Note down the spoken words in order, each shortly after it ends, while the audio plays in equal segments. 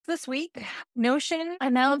this week, Notion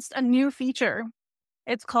announced a new feature.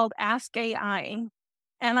 It's called Ask AI.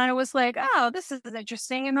 And I was like, oh, this is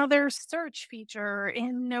interesting. Another search feature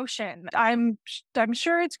in Notion. I'm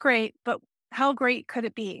sure it's great, but how great could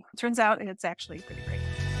it be? Turns out it's actually pretty great.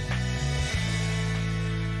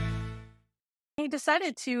 I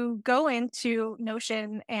decided to go into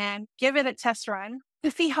Notion and give it a test run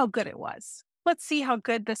to see how good it was. Let's see how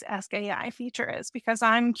good this Ask AI feature is because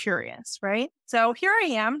I'm curious, right? So here I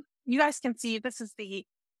am. You guys can see this is the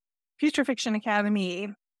Future Fiction Academy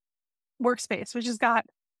workspace, which has got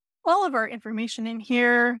all of our information in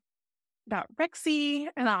here about Rexy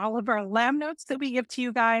and all of our lab notes that we give to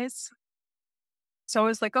you guys. So I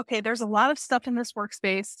was like, okay, there's a lot of stuff in this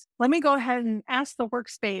workspace. Let me go ahead and ask the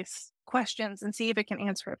workspace questions and see if it can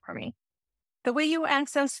answer it for me. The way you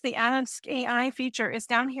access the Ask AI feature is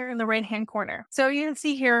down here in the right-hand corner. So you can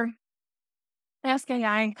see here, Ask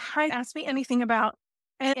AI, hi, ask me anything about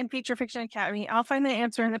in Future Fiction Academy. I'll find the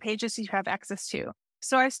answer in the pages you have access to.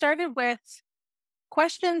 So I started with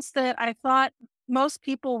questions that I thought most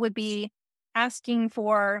people would be asking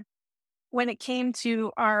for when it came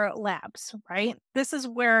to our labs, right? This is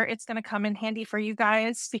where it's going to come in handy for you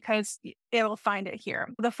guys because it'll find it here.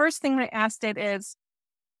 The first thing I asked it is,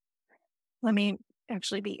 let me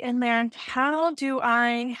actually be in there. How do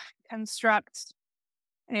I construct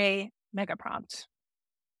a mega prompt?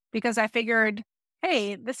 Because I figured,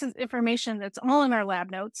 hey, this is information that's all in our lab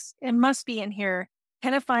notes. It must be in here.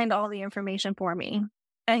 Can it find all the information for me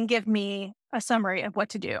and give me a summary of what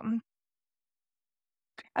to do?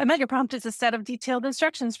 A mega prompt is a set of detailed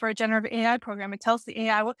instructions for a generative AI program. It tells the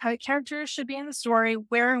AI what kind of characters should be in the story,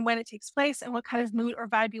 where and when it takes place, and what kind of mood or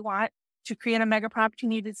vibe you want. To create a mega prompt, you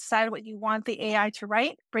need to decide what you want the AI to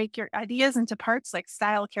write, break your ideas into parts like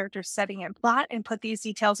style, character, setting, and plot, and put these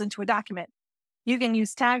details into a document. You can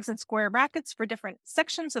use tags and square brackets for different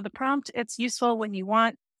sections of the prompt. It's useful when you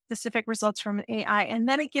want specific results from an AI. And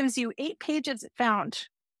then it gives you 8 pages it found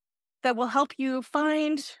that will help you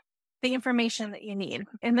find the information that you need.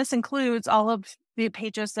 And this includes all of the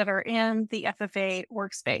pages that are in the FFA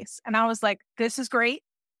workspace. And I was like, this is great.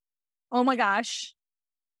 Oh my gosh.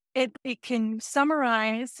 It can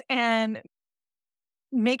summarize and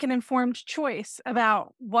make an informed choice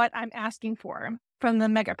about what I'm asking for from the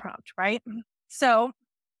mega prompt, right? So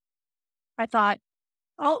I thought,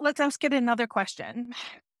 oh, let's ask it another question.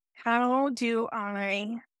 How do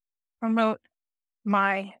I promote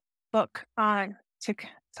my book on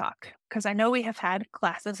TikTok? Because I know we have had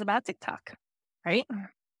classes about TikTok, right?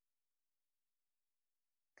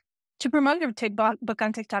 To promote your book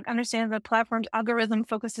on TikTok, understand the platform's algorithm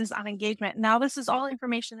focuses on engagement. Now, this is all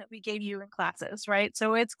information that we gave you in classes, right?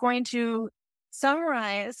 So it's going to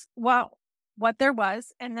summarize what there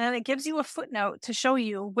was, and then it gives you a footnote to show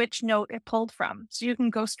you which note it pulled from, so you can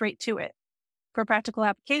go straight to it. For practical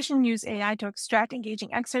application, use AI to extract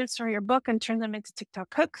engaging excerpts from your book and turn them into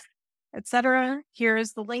TikTok hooks, etc.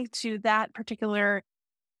 Here's the link to that particular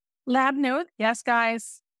lab note. Yes,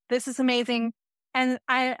 guys, this is amazing.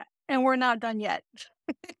 And we're not done yet.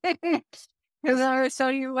 Because I'm going to show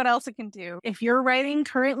you what else it can do. If you're writing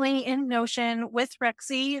currently in Notion with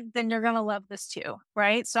Rexy, then you're going to love this too,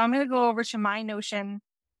 right? So I'm going to go over to my Notion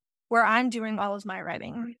where I'm doing all of my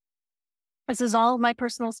writing. This is all of my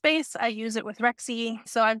personal space. I use it with Rexy.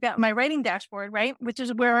 So I've got my writing dashboard, right? Which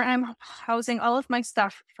is where I'm housing all of my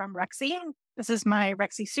stuff from Rexy. This is my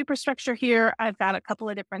Rexy superstructure here. I've got a couple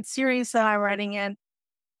of different series that I'm writing in.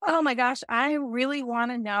 Oh my gosh, I really want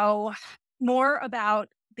to know more about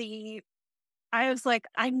I was like,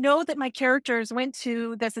 I know that my characters went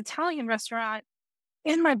to this Italian restaurant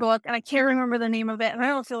in my book, and I can't remember the name of it, and I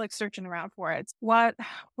don't feel like searching around for it. What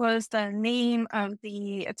was the name of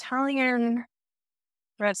the Italian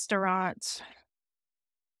restaurant?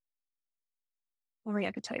 Let me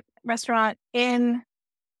have to type. Restaurant in,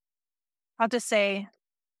 I'll just say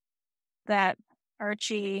that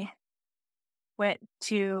Archie went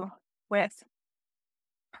to with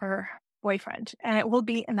her boyfriend, and it will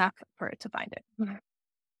be enough for it to find it.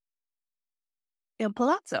 Il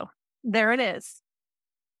Palazzo. There it is.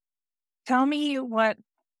 Tell me what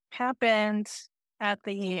happened at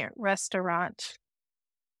the restaurant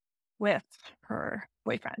with her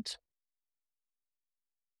boyfriend.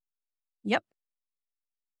 Yep.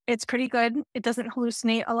 It's pretty good. It doesn't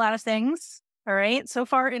hallucinate a lot of things. All right. So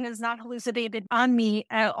far, it has not hallucinated on me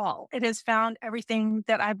at all. It has found everything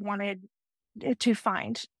that I've wanted it to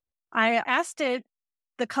find. I asked it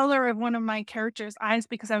the color of one of my characters' eyes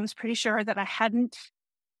because I was pretty sure that I hadn't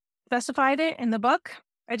specified it in the book.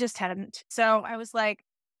 I just hadn't. So I was like,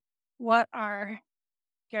 what are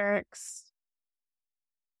Garrick's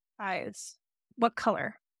eyes? What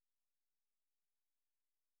color?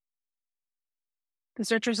 The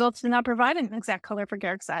search results do not provide an exact color for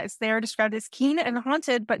Garrick's eyes. They are described as keen and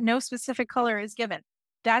haunted, but no specific color is given.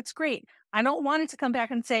 That's great. I don't want it to come back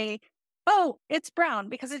and say, oh, it's brown,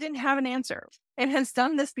 because it didn't have an answer. It has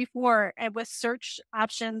done this before with search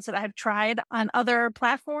options that I've tried on other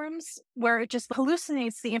platforms where it just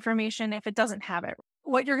hallucinates the information if it doesn't have it.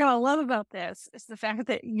 What you're going to love about this is the fact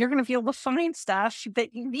that you're going to be able to find stuff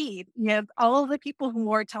that you need. You have all of the people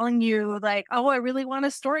who are telling you like, oh, I really want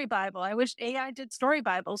a story Bible. I wish AI did story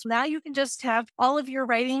Bibles. Now you can just have all of your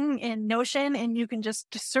writing in Notion and you can just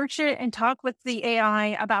search it and talk with the AI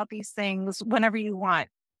about these things whenever you want.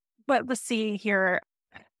 But let's see here.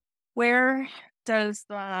 Where does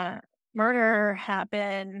the murder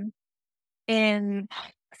happen in,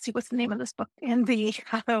 let's see, what's the name of this book? In the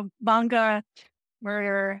manga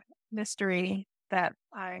murder mystery that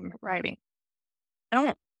I'm writing. I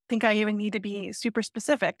don't think I even need to be super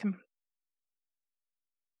specific.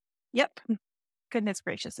 Yep. Goodness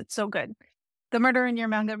gracious, it's so good. The murder in your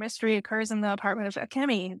manga mystery occurs in the apartment of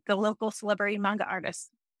Akemi, the local celebrity manga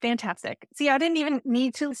artist. Fantastic. See, I didn't even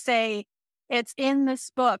need to say it's in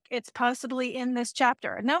this book. It's possibly in this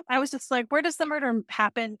chapter. No, I was just like, where does the murder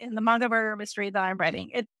happen in the manga murder mystery that I'm writing?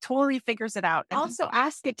 It totally figures it out. Also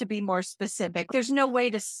ask it to be more specific. There's no way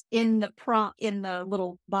to, in the prompt, in the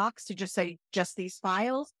little box, to just say just these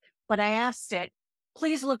files. But I asked it,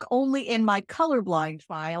 please look only in my colorblind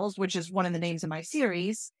files, which is one of the names of my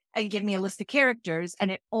series, and give me a list of characters.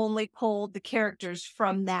 And it only pulled the characters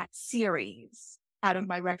from that series out of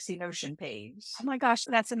my Rexy Notion page. Oh my gosh,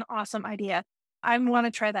 that's an awesome idea. I want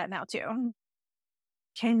to try that now too.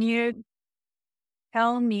 Can you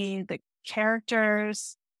tell me the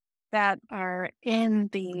characters that are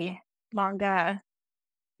in the manga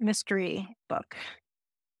mystery book?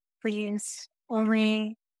 Please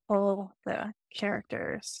only pull the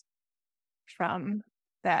characters from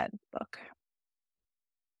that book.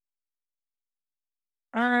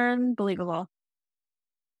 Unbelievable.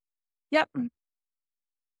 Yep.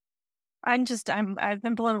 I've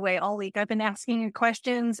been blown away all week. I've been asking it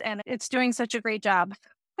questions and it's doing such a great job.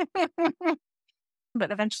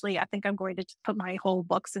 But eventually I think I'm going to just put my whole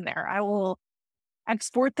books in there. I will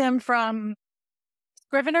export them from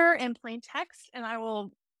Scrivener in plain text and I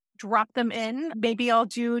will drop them in. Maybe I'll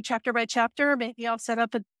do chapter by chapter. Maybe I'll set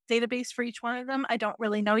up a database for each one of them. I don't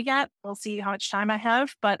really know yet. We'll see how much time I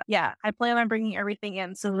have. But yeah, I plan on bringing everything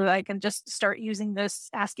in so that I can just start using this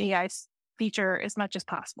Ask AI feature as much as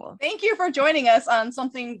possible. Thank you for joining us on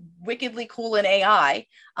something wickedly cool in AI.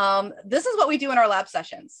 This is what we do in our lab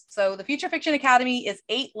sessions. So the Future Fiction Academy is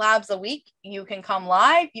 8 labs a week. You can come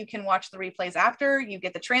live, you can watch the replays after, you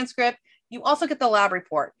get the transcript, you also get the lab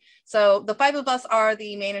report. So the 5 of us are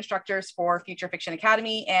the main instructors for Future Fiction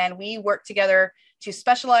Academy, and we work together to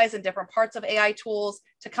specialize in different parts of AI tools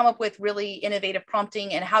to come up with really innovative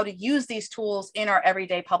prompting and how to use these tools in our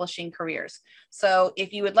everyday publishing careers. So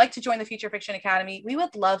if you would like to join the Future Fiction Academy, we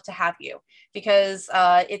would love to have you because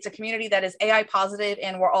it's a community that is AI positive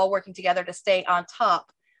and we're all working together to stay on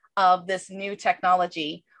top of this new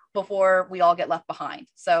technology before we all get left behind.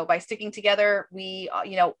 So by sticking together, we,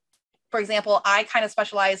 for example, I kind of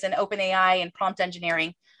specialize in OpenAI and prompt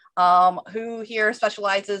engineering. Who here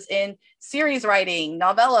specializes in series writing,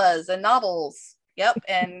 novellas and novels? Yep.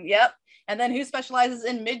 And then who specializes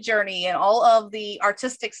in Midjourney and all of the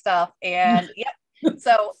artistic stuff? And yep.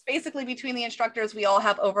 So basically between the instructors, we all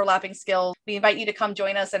have overlapping skills. We invite you to come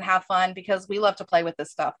join us and have fun because we love to play with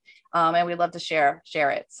this stuff. And we love to share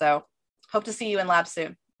it. So hope to see you in lab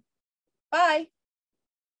soon. Bye.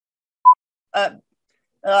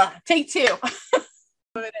 Take 2.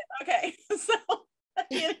 Okay. So I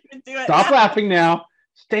can't even do it. Stop laughing now.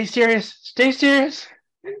 Stay serious. Stay serious.